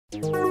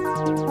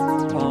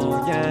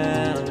Oh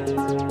yeah.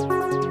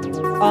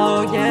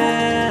 Oh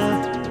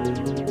yeah.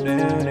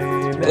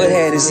 Go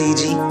ahead,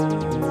 CG.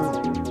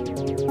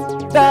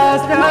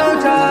 That's no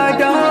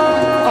dragon.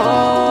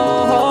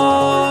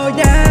 Oh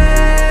yeah.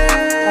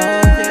 Oh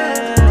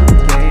yeah.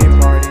 Game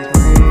party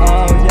 3.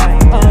 Oh yeah.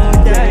 Oh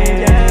yeah.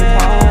 Game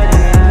party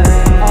 3.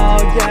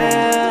 Oh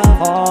yeah.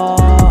 Oh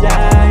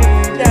yeah.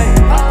 Yeah.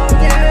 Oh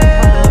yeah.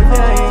 Oh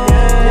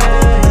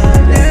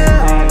yeah.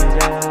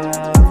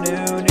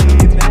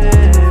 Nunimitsu.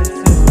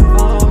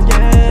 Oh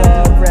yeah. The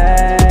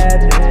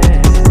red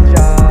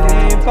ninja.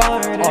 Game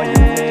party. All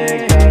you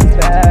niggas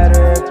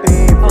better be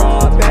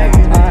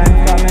prepared. I'm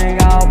coming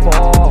out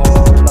for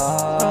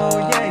love. Oh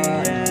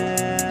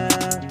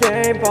yeah.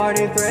 Game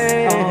party 3.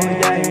 Oh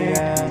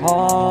yeah.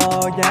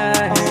 Oh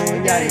yeah. Oh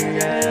yeah.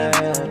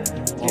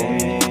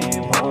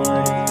 Game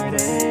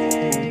party.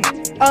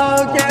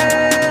 Oh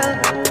yeah.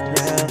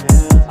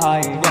 I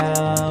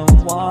am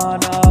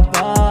one of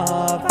the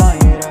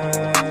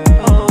fighters.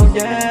 Oh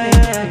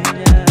yeah.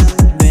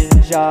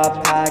 Ninja,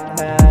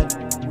 Pac-Man,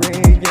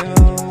 Ryu,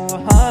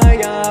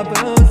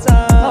 Hayabusa.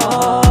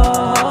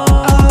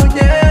 Oh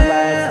yeah.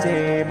 Let's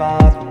team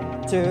up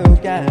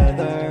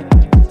together.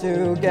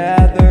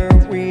 Together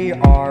we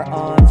are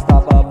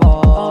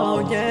unstoppable. Oh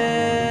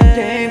yeah.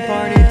 Game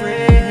party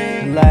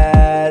 3.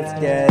 Let's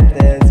get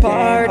this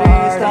party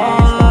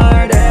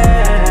started.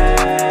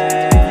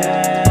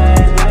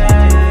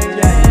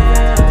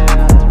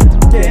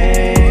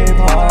 Game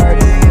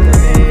party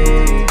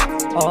 3.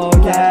 Oh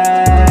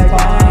yeah.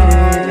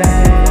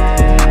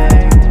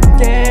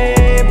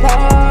 Game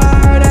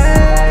party.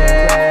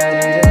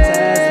 Ready to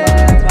test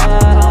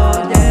my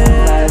mind.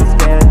 Let's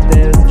get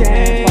this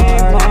game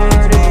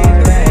party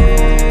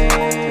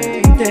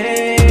 3.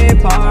 Game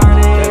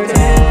party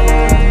 3.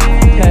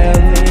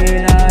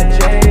 Helena,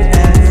 Jade,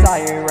 and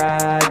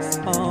Cyrax.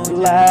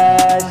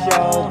 Let's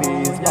show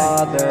these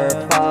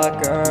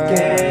motherfuckers.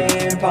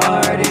 Game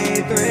party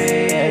 3.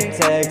 It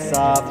takes a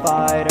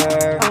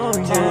fighter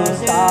to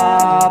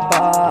stop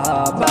us.